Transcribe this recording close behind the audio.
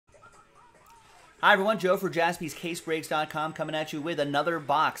Hi everyone, Joe for JaspysCaseBreaks.com coming at you with another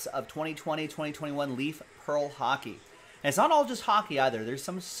box of 2020-2021 Leaf Pearl Hockey. And it's not all just hockey either. There's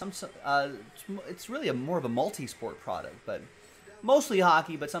it's really more of a multi-sport product, but mostly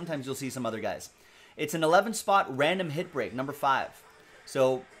hockey, but sometimes you'll see some other guys. It's an 11-spot random hit break, number 5.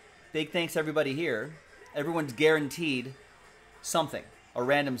 So big thanks to everybody here. Everyone's guaranteed something, a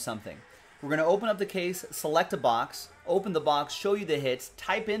random something. We're going to open up the case, select a box, open the box, show you the hits,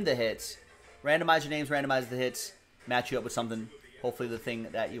 type in the hits, randomize your names, randomize the hits, match you up with something, hopefully the thing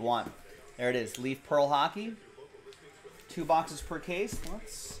that you want. There it is, Leaf Pearl Hockey. 2 boxes per case.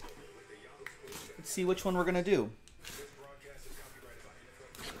 Let's see which one we're going to do.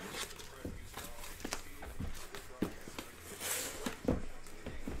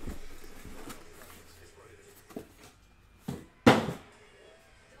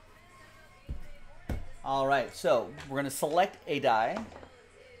 All right, so we're going to select a die.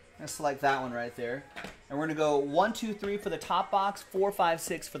 I'm going to select that one right there. And we're going to go 1, 2, 3 for the top box, 4, 5,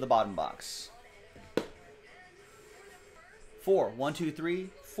 6 for the bottom box. 4, 1, 2, 3,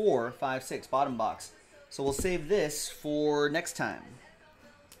 4, 5, 6, bottom box. So we'll save this for next time.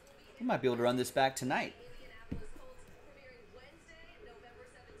 We might be able to run this back tonight.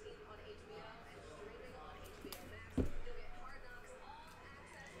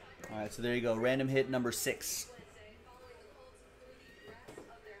 All right, so there you go. Random hit number 6.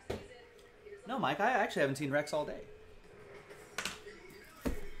 No, Mike, I actually haven't seen Rex all day.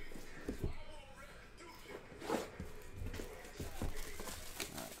 All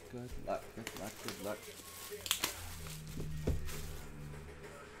right, good luck, good luck, good luck.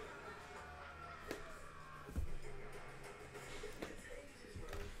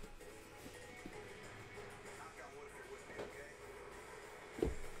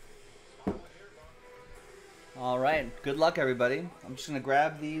 All right, good luck, everybody. I'm just going to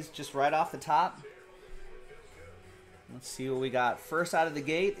grab these just right off the top. Let's see what we got. First out of the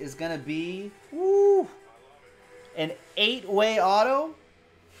gate is going to be, woo, an 8-way auto.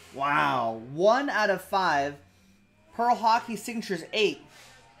 Wow, 1 out of 5. Pearl Hockey Signatures 8.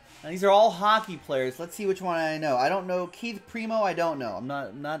 Now, these are all hockey players. Let's see which one I know. I don't know. Keith Primo, I don't know. I'm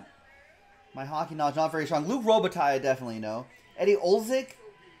not my hockey knowledge not very strong. Luc Robitaille, I definitely know. Eddie Olczyk,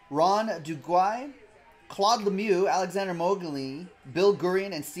 Ron Duguay, Claude Lemieux, Alexander Mogilny, Bill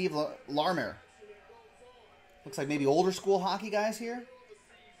Gurian, and Steve Larmer. Looks like maybe older school hockey guys here.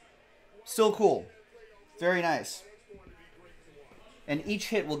 Still cool. Very nice. And each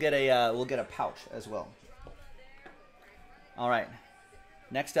hit will get a pouch as well. All right.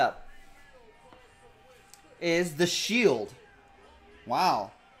 Next up is the Shield.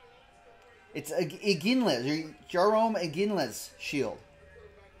 Wow. It's Iginles, Jerome Iginles Shield.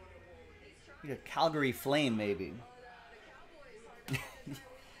 A Calgary Flame, maybe.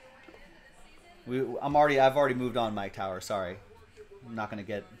 I've already moved on, Mike Tower. Sorry, I'm not gonna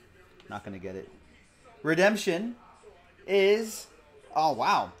get it. Redemption is, oh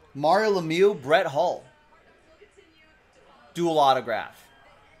wow, Mario Lemieux, Brett Hull, dual autograph.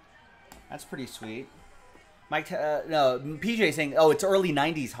 That's pretty sweet. Mike, no, PJ saying, oh, it's early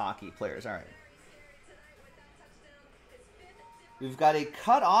 '90s hockey players. All right. We've got a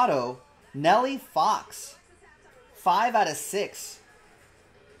cut auto. Nellie Fox, 5 out of 6.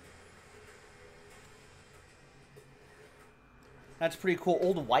 That's pretty cool.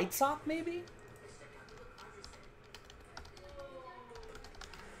 Old White Sox, maybe?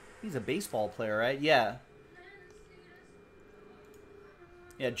 He's a baseball player, right? Yeah.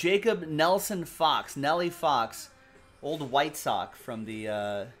 Yeah, Jacob Nelson Fox, Nellie Fox, old White Sox from the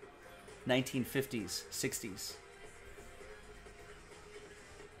 1950s, 60s.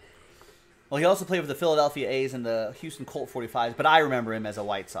 Well, he also played with the Philadelphia A's and the Houston Colt 45s, but I remember him as a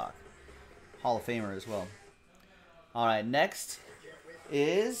White Sox. Hall of Famer as well. All right, next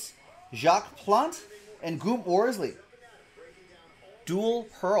is Jacques Plante and Goom Worsley. Dual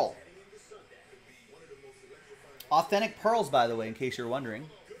Pearl. Authentic pearls, by the way, in case you're wondering.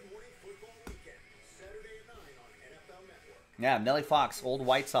 Yeah, Nellie Fox, old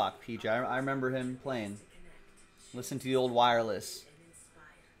White Sox, PJ. I remember him playing. Listen to the old wireless.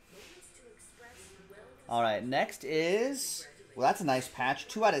 All right, next is, well, that's a nice patch.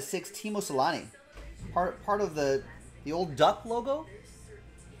 2 out of 6, Timo Solani. Part of the old Duck logo.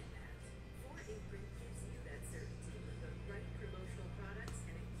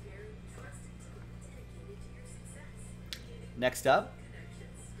 Next up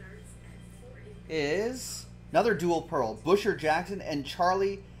is another dual pearl. Busher Jackson and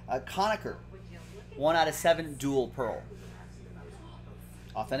Charlie Conacher. 1 out of 7, dual pearl.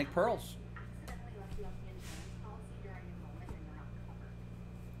 Authentic pearls.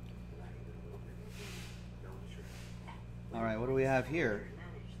 All right, what do we have here?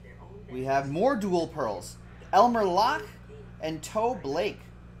 We have more dual pearls. Elmer Locke and Toe Blake.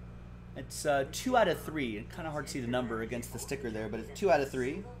 It's 2 out of 3. Kind of hard to see the number against the sticker there, but it's 2 out of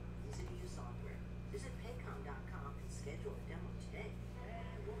 3.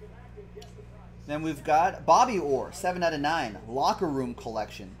 Then we've got Bobby Orr, 7 out of 9. Locker Room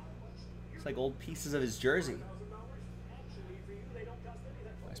Collection. It's like old pieces of his jersey.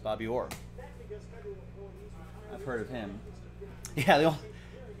 Nice Bobby Orr. I've heard of him. Yeah,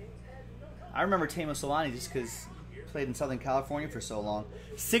 I remember Tamo Solani just because he played in Southern California for so long.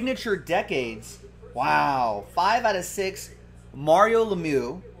 Signature Decades. Wow. 5 out of 6. Mario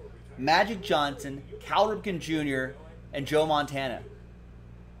Lemieux, Magic Johnson, Cal Ripken Jr., and Joe Montana.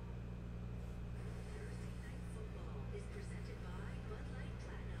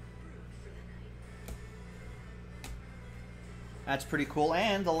 That's pretty cool.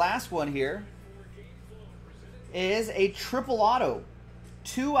 And the last one here is a triple auto.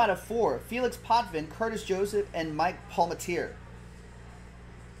 2 out of 4. Felix Potvin, Curtis Joseph, and Mike Palmatier.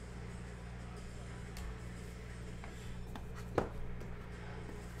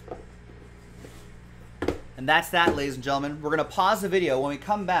 And that's that, ladies and gentlemen. We're going to pause the video. When we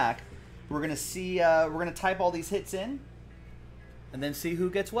come back, we're going to see, we're going to type all these hits in and then see who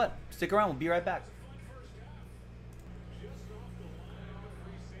gets what. Stick around. We'll be right back.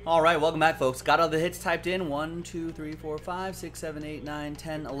 All right, welcome back, folks. Got all the hits typed in. 1, 2, 3, 4, 5, 6, 7, 8, 9,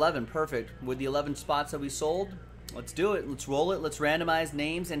 10, 11. Perfect. With the 11 spots that we sold, let's do it. Let's roll it. Let's randomize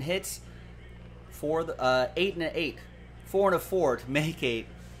names and hits for the 8 and an 8. 4 and a 4 to make 8.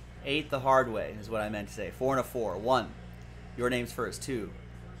 8 the hard way is what I meant to say. 4 and a 4. 1. Your name's first. 2,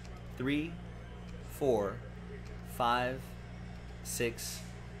 3, 4, 5, 6,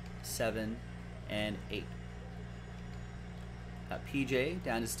 7, and 8. Got PJ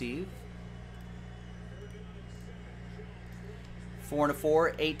down to Steve. 4 and a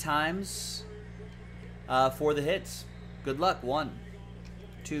 4, 8 times for the hits. Good luck. 1,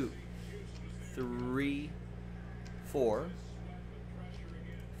 2, 3, 4,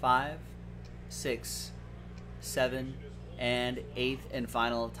 5, 6, 7, and 8th and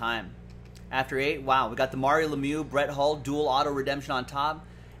final time. After 8, wow, we got the Mario Lemieux, Brett Hull dual auto redemption on top,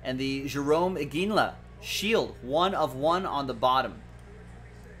 and the Jerome Iguinla Shield, 1 of 1 on the bottom.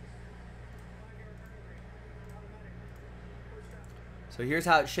 So here's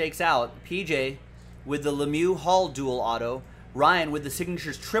how it shakes out. PJ with the Lemieux Hull dual auto. Ryan with the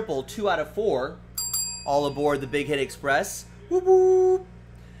signatures triple, 2 out of 4. All aboard the Big Hit Express. Whoop, whoop.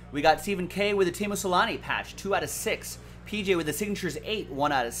 We got Stephen K with the Timo Solani patch, 2 out of 6. PJ with the signatures 8,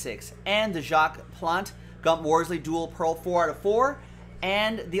 1 out of 6. And the Jacques Plante Gump Worsley dual pearl, 4 out of 4.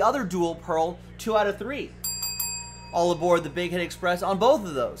 And the other dual pearl, 2 out of 3. All aboard the Big Hit Express on both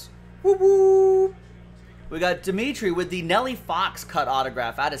of those. Woo woo! We got Dimitri with the Nellie Fox cut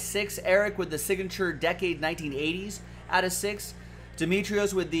autograph out of 6. Eric with the signature Decade 1980s out of 6.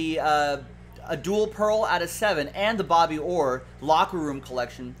 Demetrios with the a dual pearl out of 7. And the Bobby Orr Locker Room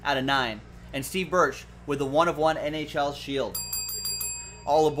Collection out of 9. And Steve Birch with the 1 of 1 NHL Shield.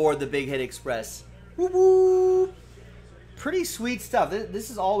 All aboard the Big Hit Express. Woo woo! Pretty sweet stuff. This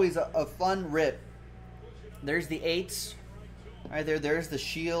is always a fun rip. There's the 8s. Right there. There's the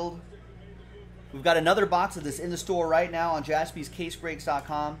Shield. We've got another box of this in the store right now on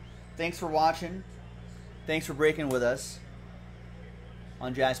jaspyscasebreaks.com. Thanks for watching. Thanks for breaking with us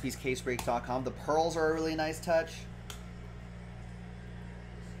on jaspyscasebreaks.com. The pearls are a really nice touch.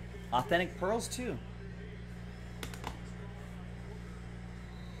 Authentic pearls too.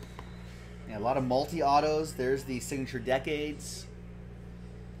 Yeah, a lot of multi-autos. There's the signature Decades.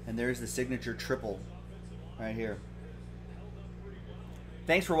 And there's the signature triple right here.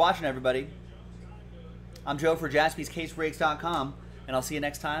 Thanks for watching, everybody. I'm Joe for jaspyscasebreaks.com, and I'll see you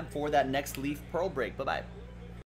next time for that next Leaf Pearl break. Bye-bye.